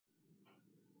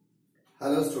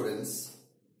Hello students,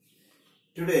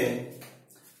 today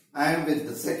I am with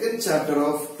the second chapter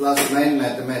of class 9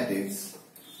 mathematics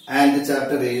and the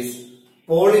chapter is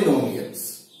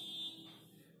polynomials.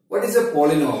 What is a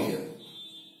polynomial?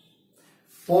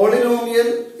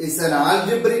 Polynomial is an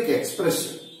algebraic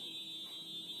expression.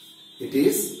 It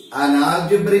is an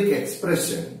algebraic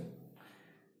expression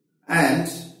and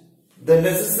the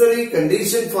necessary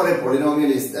condition for a polynomial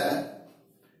is that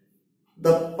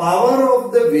the power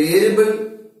of the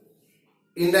variable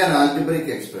in an algebraic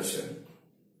expression,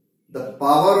 the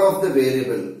power of the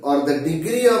variable or the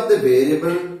degree of the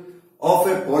variable of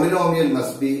a polynomial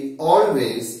must be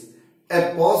always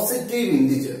a positive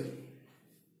integer.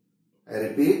 I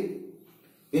repeat,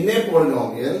 in a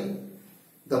polynomial,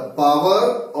 the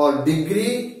power or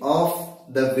degree of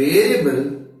the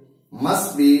variable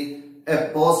must be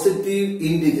a positive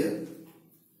integer.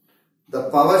 The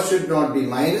power should not be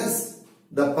minus.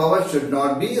 The power should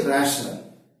not be rational.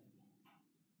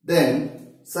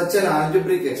 Then such an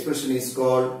algebraic expression is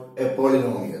called a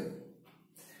polynomial.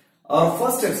 Our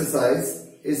first exercise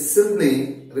is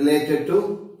simply related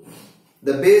to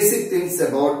the basic things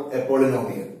about a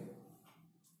polynomial.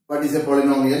 What is a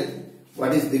polynomial?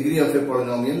 What is degree of a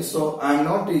polynomial? So I am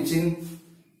not teaching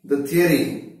the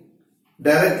theory.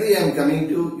 Directly I am coming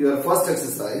to your first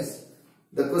exercise.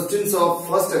 The questions of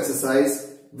first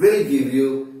exercise will give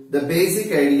you the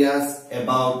basic ideas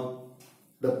about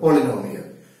the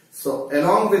polynomial. So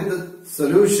along with the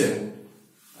solution,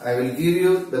 I will give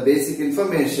you the basic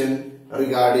information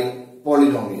regarding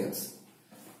polynomials.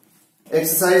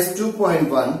 Exercise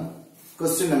 2.1,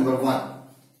 question number 1.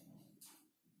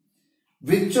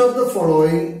 Which of the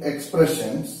following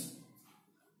expressions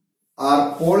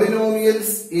are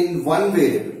polynomials in one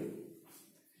variable?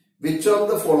 Which of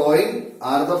the following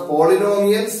are the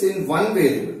polynomials in one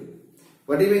variable?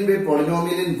 What do you mean by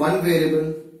polynomial in one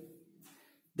variable?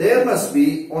 There must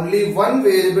be only one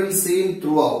variable seen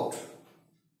throughout.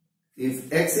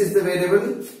 If x is the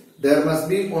variable, there must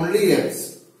be only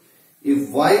x. If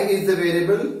y is the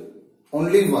variable,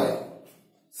 only y.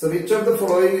 So which of the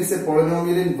following is a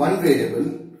polynomial in one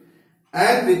variable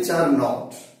and which are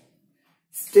not?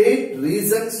 State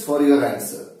reasons for your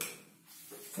answer.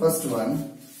 First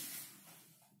one.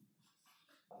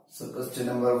 So question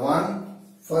number 1.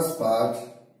 First part,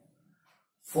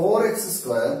 4x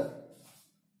square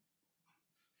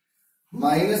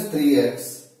minus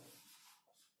 3x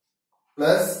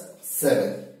plus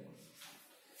 7.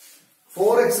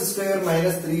 4x square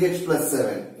minus 3x plus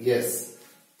 7. Yes,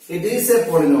 it is a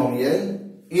polynomial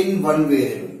in one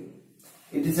variable.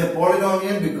 It is a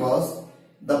polynomial because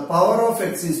the power of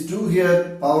x is 2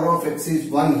 here, power of x is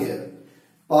 1 here.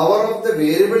 Power of the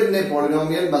variable in a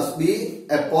polynomial must be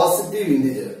a positive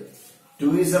integer.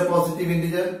 2 is a positive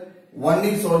integer, 1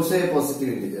 is also a positive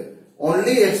integer.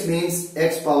 Only x means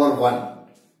x power 1.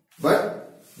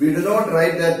 But we do not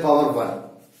write that power 1.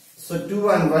 So 2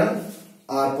 and 1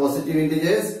 are positive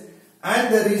integers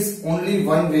and there is only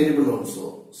one variable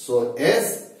also. So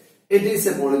yes, it is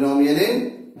a polynomial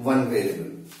in one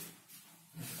variable.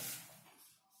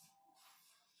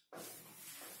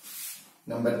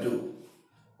 Number 2.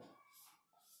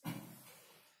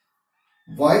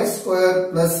 Y square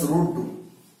plus root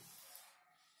 2.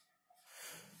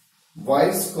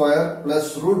 Y square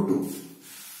plus root 2.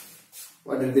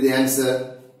 What will be the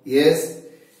answer? Yes,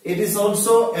 it is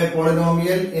also a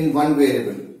polynomial in one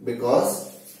variable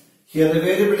because here the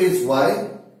variable is y,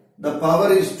 the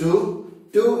power is 2,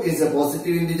 2 is a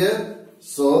positive integer,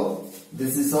 so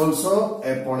this is also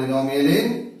a polynomial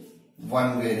in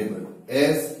one variable.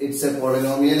 Yes, it's a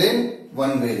polynomial in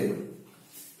one variable.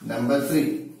 Number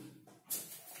 3.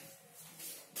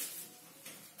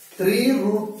 3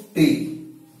 root t.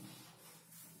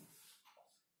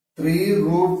 3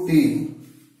 root t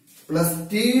plus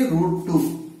t root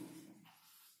 2.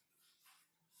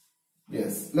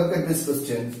 Yes, look at this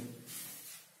question.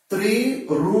 3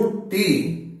 root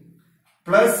t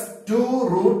plus 2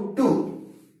 root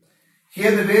 2.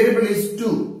 Here the variable is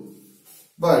 2.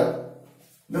 But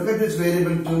look at this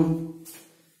variable 2.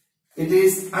 It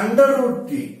is under root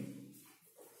t.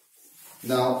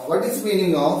 Now what is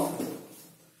meaning of?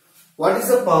 What is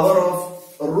the power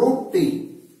of root t?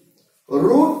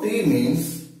 Root t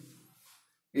means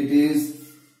it is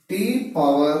t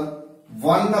power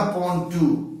 1 upon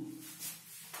 2.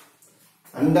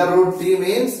 Under root t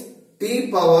means t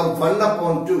power 1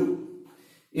 upon 2.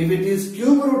 If it is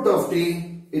cube root of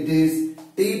t, it is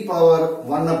t power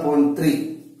 1 upon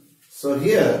 3. So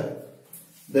here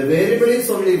the variable is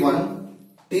only 1.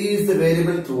 T is the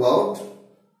variable throughout,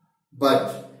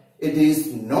 but it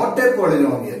is not a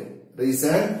polynomial.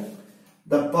 Reason,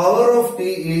 the power of t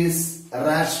is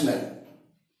rational.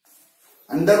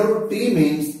 Under root t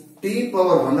means t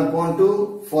power 1 upon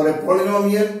 2. For a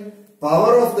polynomial,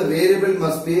 power of the variable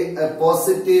must be a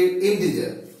positive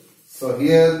integer. So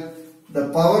here the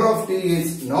power of t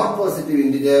is not positive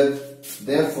integer.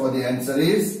 Therefore the answer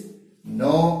is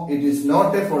no, it is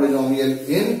not a polynomial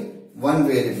in one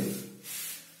variable.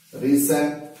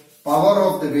 Reason, power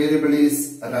of the variable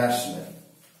is rational.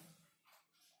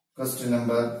 Question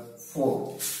number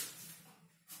 4.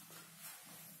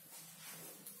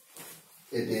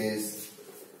 It is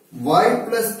y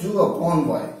plus 2 upon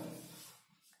y.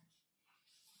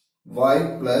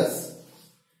 Y plus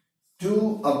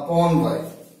 2 upon y.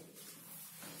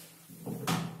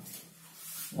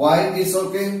 Y is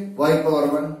okay, y power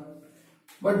 1.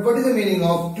 But what is the meaning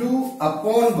of 2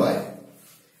 upon y?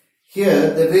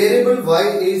 Here the variable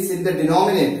y is in the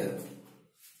denominator.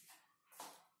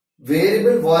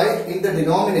 Variable y in the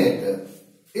denominator.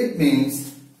 It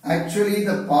means actually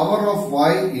the power of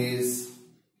y is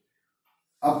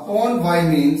upon y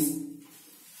means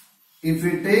if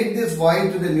we take this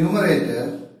y to the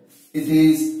numerator, it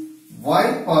is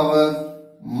y power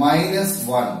minus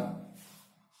 1.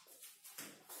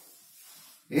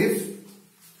 If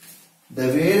the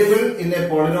variable in a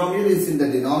polynomial is in the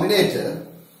denominator,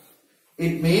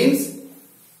 it means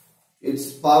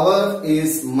its power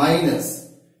is minus.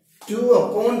 2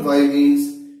 upon y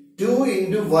means 2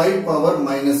 into y power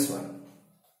minus 1.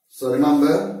 So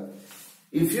remember,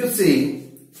 if you see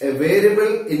a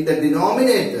variable in the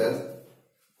denominator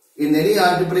in any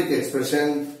algebraic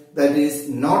expression, that is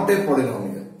not a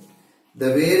polynomial.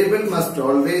 The variable must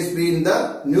always be in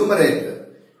the numerator.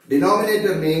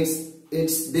 Denominator means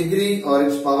its degree or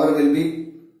its power will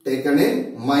be taken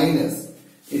in minus.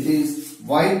 It is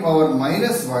y power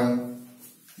minus 1,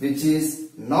 which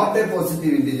is not a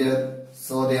positive integer.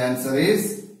 So the answer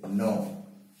is no.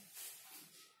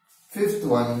 Fifth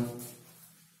one.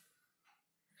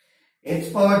 X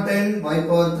power 10, y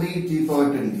power 3, t power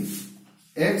 20.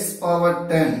 X power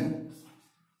 10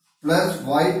 plus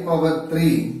y power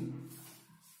 3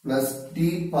 plus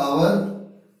t power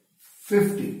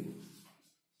 50.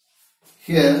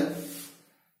 Here,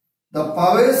 the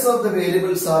powers of the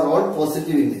variables are all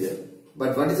positive integer.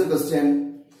 But what is the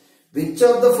question? Which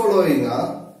of the following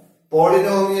are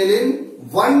polynomial in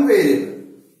one variable?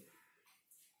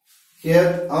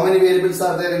 Here, how many variables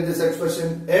are there in this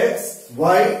expression? X,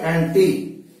 y and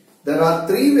t. There are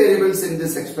 3 variables in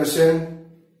this expression.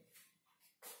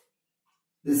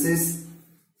 This is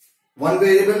one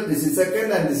variable, this is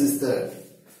second and this is third.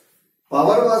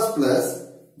 Power was plus,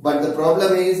 but the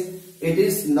problem is it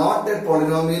is not a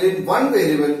polynomial in one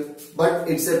variable, but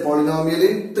it's a polynomial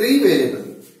in 3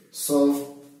 variables.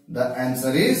 So the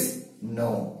answer is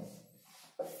no.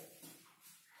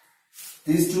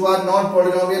 These two are not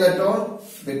polynomial at all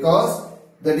because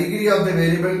the degree of the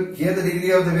variable, here the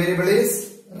degree of the variable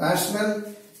is rational,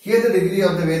 here the degree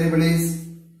of the variable is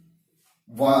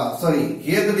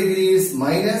here the degree is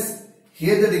minus,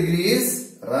 here the degree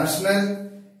is rational,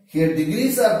 here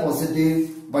degrees are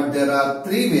positive, but there are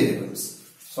 3 variables.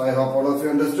 So I hope all of you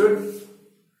understood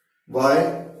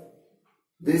why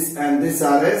this and this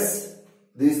are S,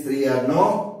 these 3 are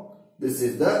no. This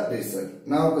is the reason.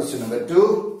 Now question number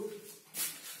 2.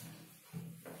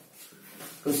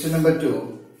 Question number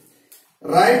 2.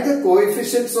 Write the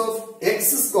coefficients of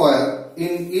x square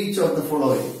in each of the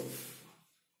following.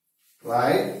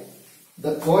 Write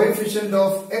the coefficient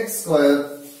of x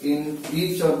square in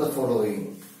each of the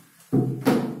following.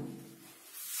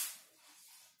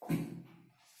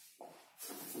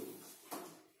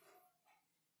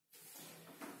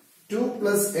 2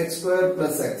 plus x square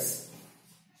plus x.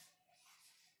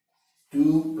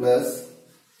 2 plus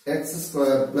x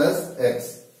square plus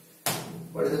x.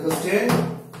 What is the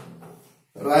question?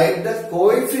 Write the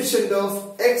coefficient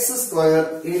of x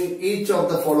square in each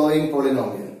of the following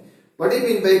polynomial. What do you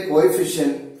mean by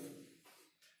coefficient?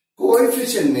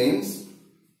 Coefficient means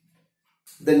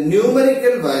the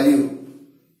numerical value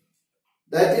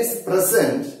that is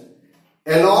present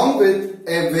along with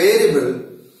a variable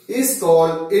is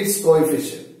called its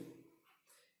coefficient.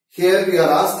 Here we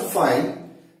are asked to find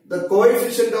the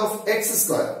coefficient of x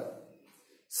square.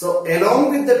 So along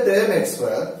with the term x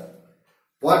square,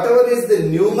 whatever is the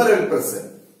numeral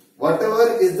present,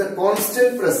 whatever is the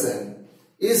constant present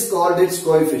is called its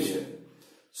coefficient.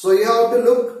 So you have to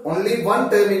look only one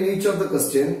term in each of the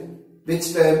question,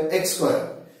 which term? X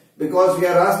square, because we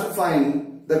are asked to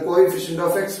find the coefficient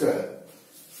of x square.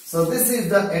 So this is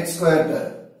the x square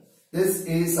term. This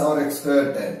is our x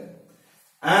square term.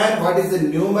 And what is the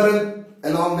numeral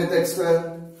along with x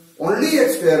square? Only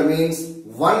x square means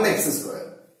 1x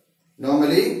square.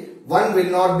 Normally 1 will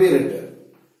not be written.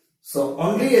 So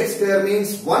only x square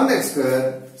means 1 x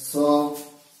square. So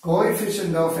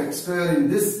coefficient of x square in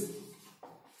this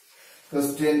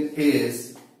question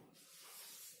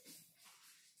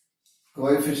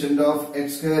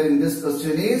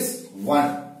is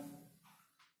 1.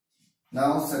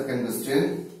 Now second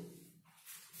question.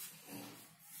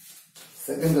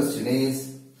 Second question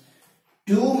is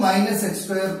 2 minus x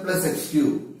square plus x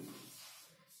cube.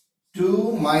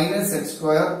 2 minus x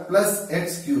square plus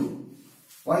x cube.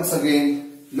 Once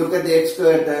again, look at the x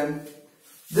square term.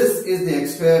 This is the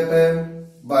x square term,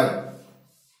 but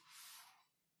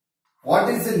what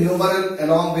is the numeral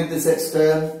along with this x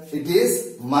square? It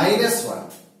is minus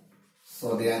 1.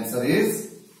 So the answer is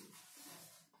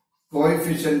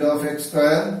coefficient of x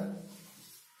square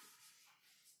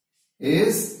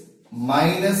is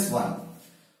minus 1.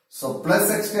 So plus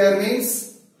x square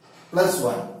means plus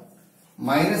 1.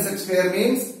 Minus x square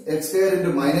means x square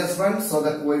into minus 1. So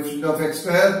the coefficient of x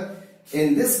square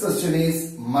in this question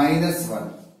is minus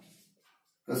 1.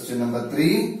 Question number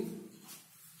 3.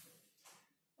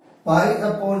 Pi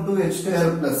upon 2 x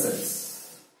square plus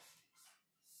x.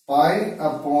 Pi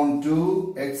upon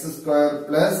 2 x square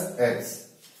plus x.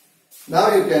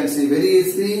 Now you can see very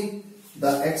easily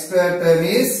the x square term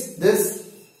is this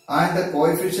and the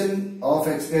coefficient of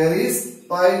x square is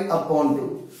pi upon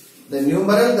 2. The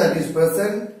numeral that is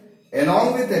present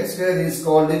along with x square is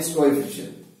called its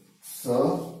coefficient.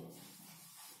 So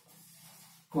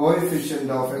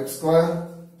coefficient of x square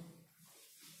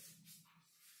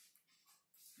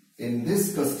in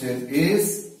this question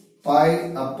is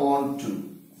pi upon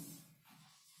 2.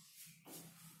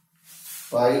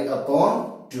 Pi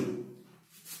upon 2.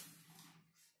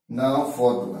 Now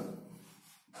fourth one.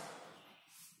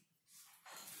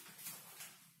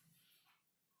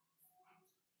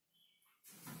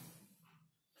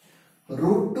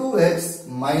 Root 2x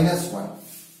minus 1.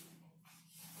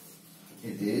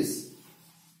 It is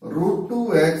root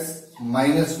 2x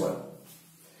minus 1.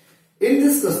 In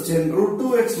this question, root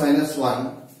 2x minus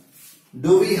 1,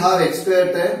 do we have x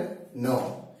square term?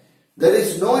 No. There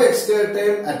is no x square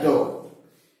term at all.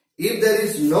 If there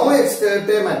is no x square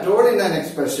term at all in an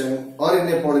expression or in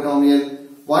a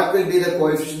polynomial, what will be the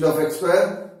coefficient of x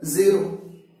square? 0.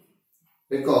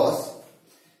 Because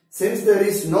since there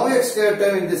is no x square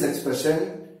term in this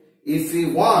expression, if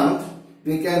we want,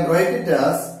 we can write it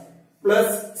as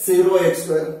plus 0x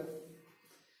square.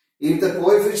 If the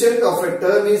coefficient of a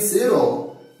term is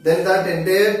 0, then that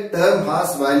entire term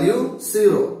has value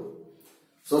 0.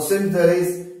 So since there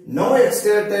is no x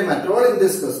square term at all in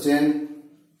this question,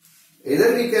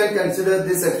 either we can consider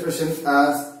this expression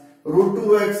as root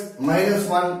 2x minus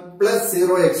 1 plus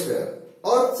 0x square,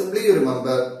 or simply you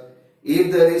remember,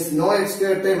 if there is no x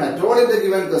square term at all in the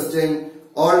given question,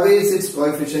 always its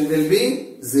coefficient will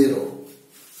be 0.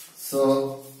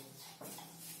 So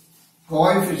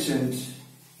coefficient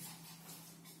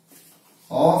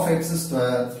of x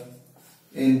square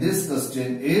in this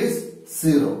question is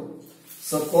 0.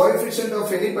 So coefficient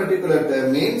of any particular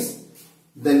term means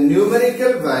the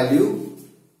numerical value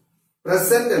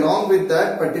present along with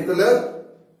that particular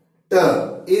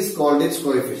term is called its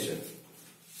coefficient.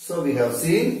 So we have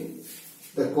seen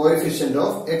the coefficient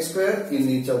of x square in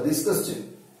each of these questions.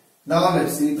 Now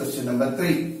let's see question number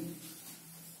 3.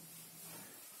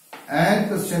 And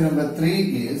question number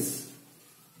 3 is,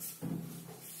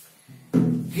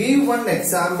 give one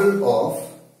example of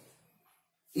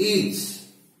each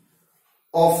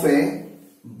of a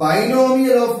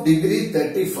binomial of degree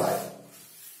 35.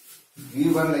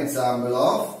 Give one example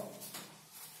of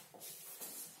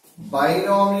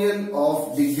binomial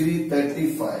of degree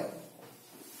 35.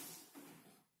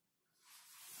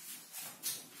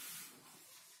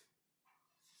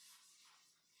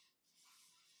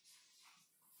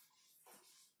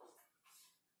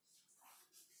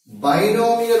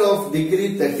 Binomial of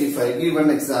degree 35. Give one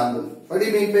example. What do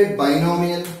you mean by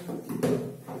binomial?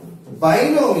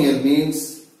 Binomial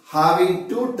means having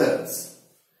two terms.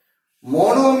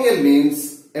 Monomial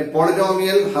means a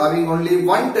polynomial having only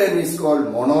one term is called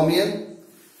monomial.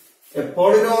 A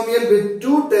polynomial with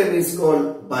two terms is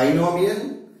called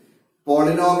binomial.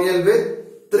 Polynomial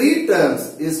with three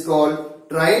terms is called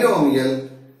trinomial.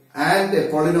 And a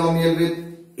polynomial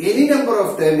with any number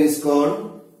of terms is called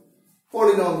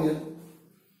polynomial.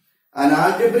 An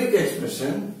algebraic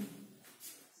expression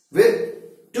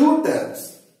with two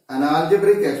terms. An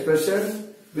algebraic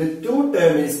expression with two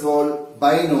terms is called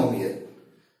binomial.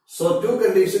 So two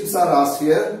conditions are asked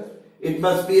here. It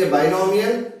must be a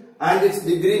binomial and its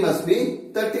degree must be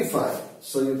 35.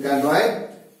 So you can write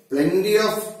plenty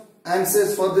of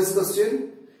answers for this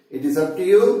question. It is up to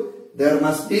you. There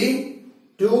must be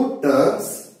two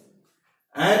terms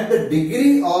and the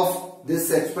degree of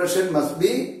this expression must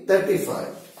be 35.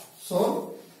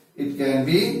 So it can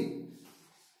be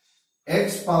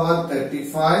x power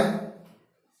 35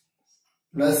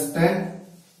 plus 10.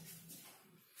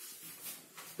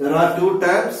 There are two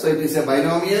terms, so it is a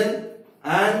binomial,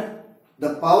 and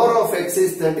the power of x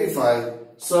is 35,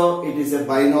 so it is a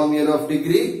binomial of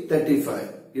degree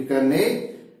 35. You can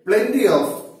make plenty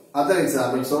of other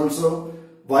examples also.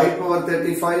 Y power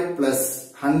 35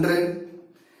 plus 100,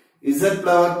 z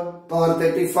power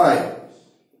 35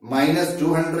 minus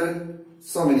 200,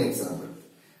 so many examples.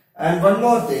 And one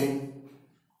more thing,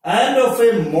 and of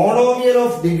a monomial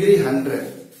of degree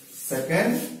 100.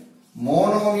 Second,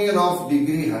 monomial of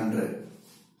degree 100.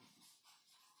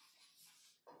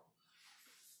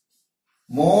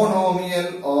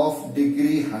 Monomial of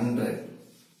degree 100.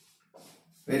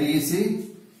 Very easy.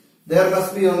 There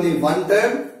must be only one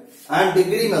term and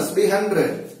degree must be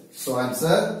 100. So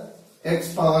answer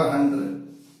x power 100.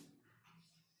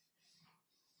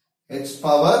 X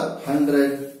power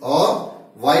 100 or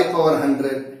y power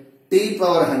 100, t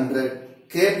power 100,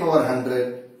 k power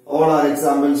 100. All are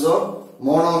examples of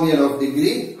monomial of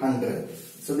degree 100.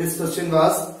 So this question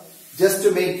was just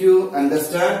to make you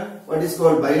understand what is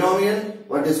called binomial,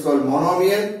 what is called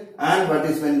monomial, and what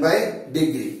is meant by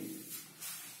degree.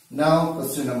 Now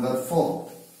question number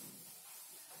 4.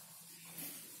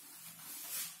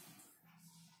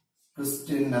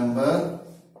 Question number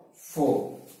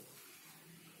 4.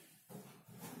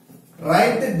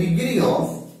 Write the degree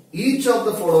of each of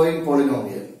the following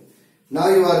polynomial. Now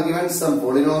you are given some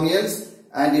polynomials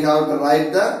and you have to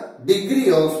write the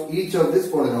degree of each of this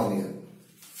polynomial.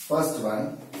 First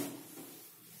one,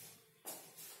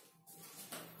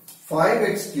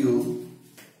 5x cube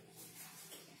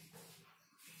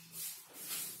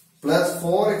plus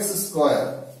 4x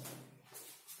square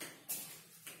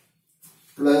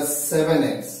plus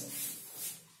 7x.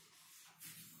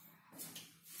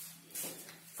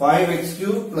 5x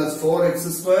cube plus 4x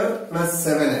square plus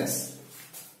 7x.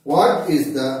 What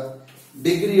is the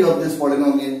degree of this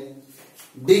polynomial?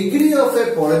 Degree of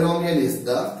a polynomial is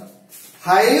the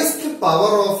highest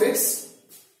power of its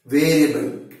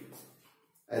variable.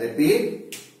 I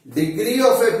repeat, degree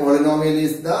of a polynomial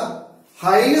is the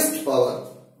highest power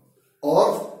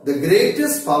or the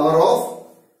greatest power of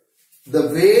the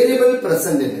variable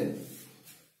present in it.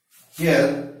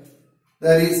 Here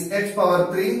there is x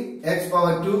power 3, x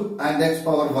power 2 and x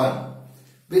power 1.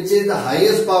 Which is the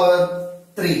highest power?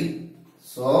 3.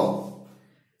 So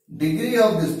degree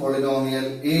of this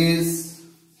polynomial is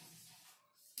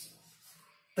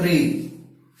 3.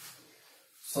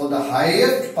 So the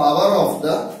highest power of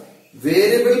the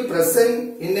variable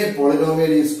present in a polynomial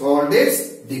is called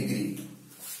its degree.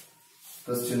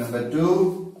 Question number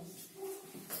 2.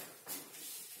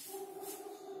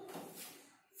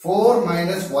 4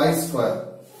 minus y square.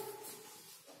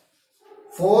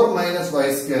 4 minus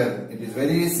y square. It is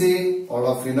very easy. All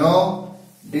of you know.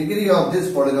 Degree of this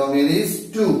polynomial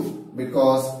is 2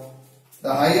 because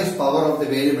the highest power of the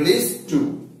variable is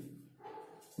 2.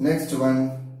 Next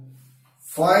one.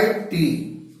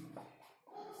 5t.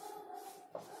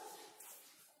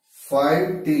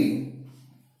 5t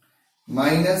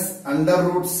minus under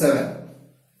root 7.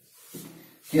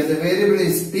 Here the variable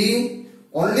is t.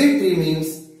 Only t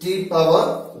means t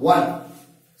power 1.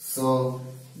 So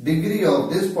degree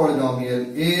of this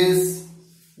polynomial is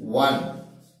 1.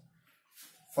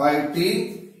 5t,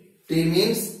 t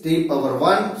means t power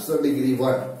 1, so degree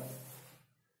 1.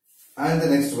 And the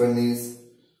next one is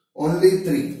only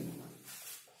 3.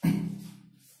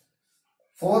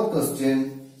 Fourth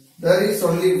question, there is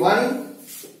only one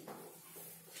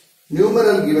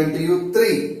numeral given to you,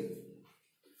 3.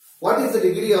 What is the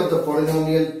degree of the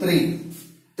polynomial 3?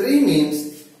 3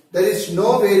 means there is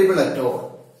no variable at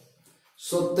all.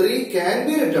 So 3 can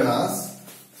be written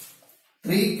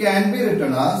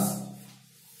as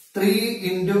 3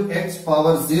 into x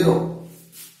power 0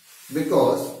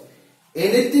 because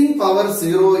anything power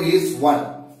 0 is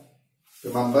 1.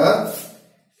 Remember,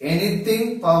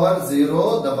 anything power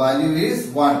 0, the value is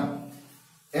 1.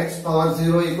 X power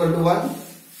 0 equal to 1,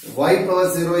 y power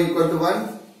 0 equal to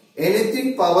 1,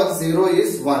 anything power 0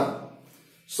 is 1.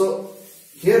 So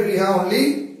here we have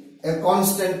only a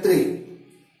constant 3.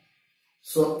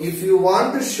 So if you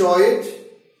want to show it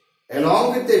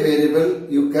along with a variable,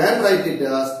 you can write it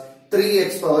as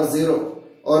 3x power 0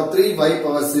 or 3y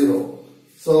power 0.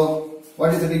 So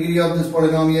what is the degree of this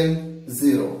polynomial?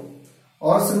 0.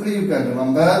 Or simply you can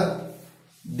remember,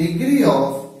 degree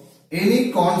of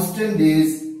any constant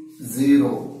is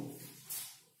 0.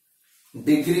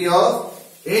 Degree of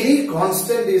any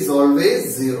constant is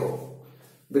always 0.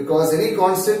 because any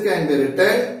constant can be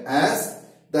written as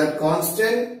that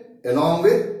constant along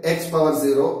with x power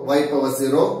 0, y power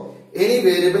 0, any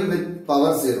variable with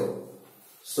power 0.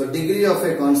 So degree of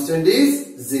a constant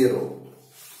is 0.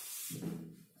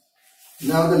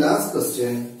 Now the last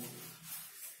question,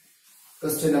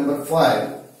 question number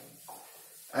 5,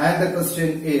 and the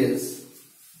question is,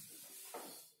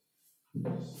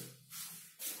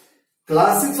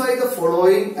 classify the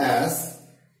following as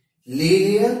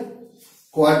linear,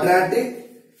 quadratic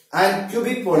and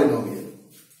cubic polynomial.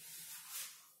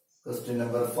 Question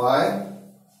number 5.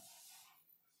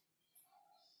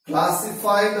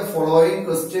 Classify the following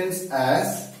questions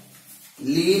as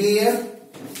linear,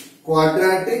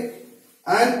 quadratic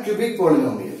and cubic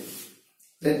polynomial.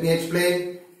 Let me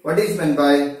explain what is meant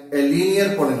by a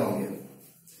linear polynomial.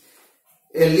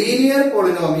 A linear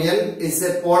polynomial is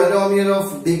a polynomial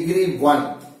of degree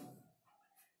 1.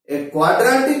 A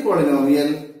quadratic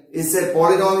polynomial is a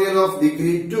polynomial of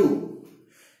degree 2.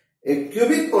 A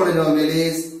cubic polynomial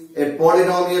is a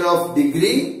polynomial of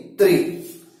degree 3.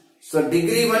 So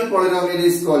degree 1 polynomial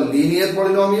is called linear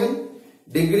polynomial.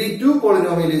 Degree 2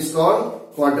 polynomial is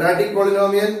called quadratic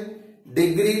polynomial.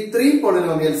 Degree 3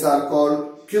 polynomials are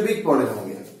called cubic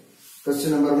polynomial.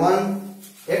 Question number 1.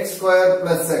 X square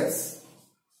plus x.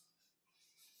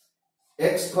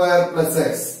 X square plus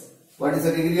x. What is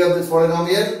the degree of this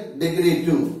polynomial? Degree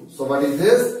 2. So what is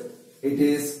this? It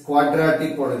is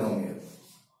quadratic polynomial.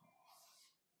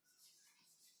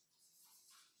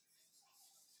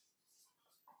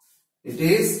 It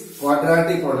is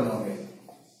quadratic polynomial.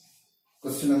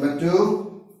 Question number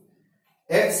 2.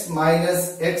 X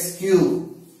minus x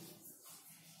cube.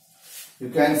 You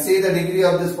can see the degree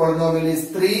of this polynomial is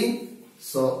 3.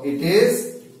 So it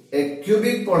is a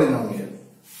cubic polynomial.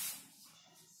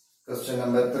 Question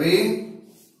number 3.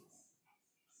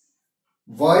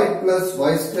 Y plus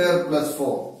y square plus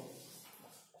 4.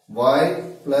 Y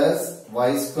plus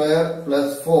y square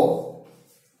plus 4.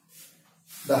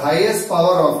 The highest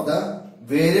power of the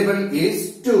variable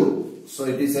is 2. So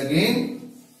it is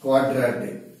again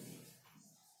quadratic.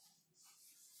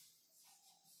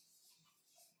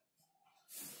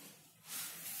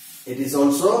 It is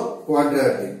also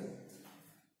quadratic.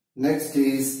 Next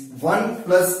is 1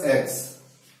 plus x.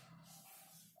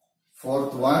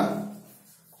 Fourth one,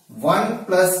 1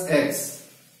 plus x.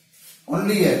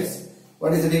 Only x.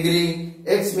 What is the degree?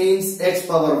 X means x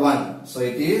power 1. So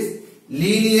it is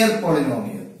linear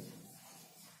polynomial.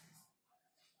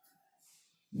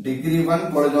 Degree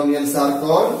 1 polynomials are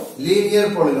called linear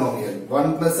polynomial.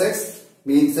 1 plus x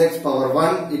means x power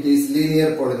 1. It is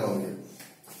linear polynomial.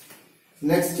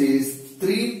 Next is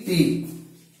 3t.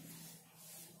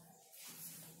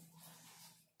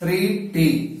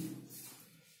 3t.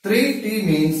 3t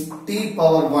means t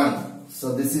power 1.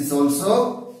 So this is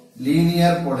also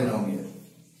linear polynomial.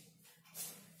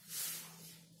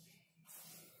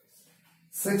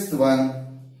 Sixth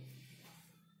one,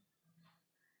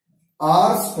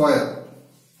 r square.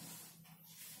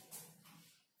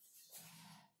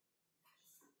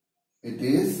 It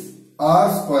is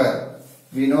r square.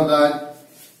 We know that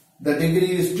the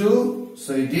degree is 2,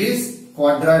 so it is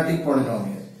quadratic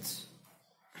polynomial.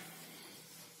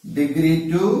 Degree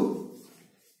 2,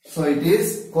 so it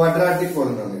is quadratic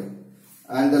polynomial.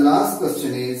 And the last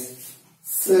question is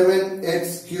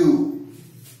 7x cube.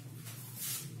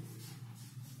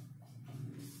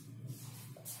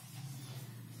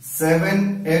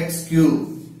 7x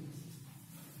cube.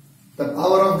 The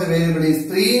power of the variable is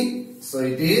 3, so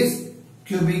it is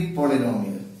cubic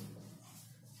polynomial.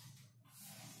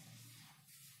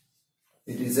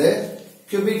 It is a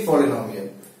cubic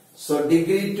polynomial. So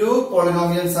degree 2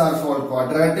 polynomials are called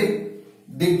quadratic,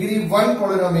 degree 1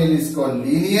 polynomial is called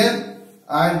linear,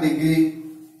 and degree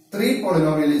 3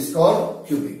 polynomial is called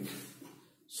cubic.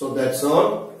 So that's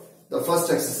all. The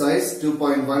first exercise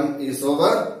 2.1 is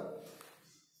over.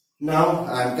 Now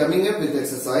I am coming up with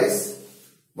exercise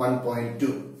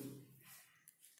 1.2.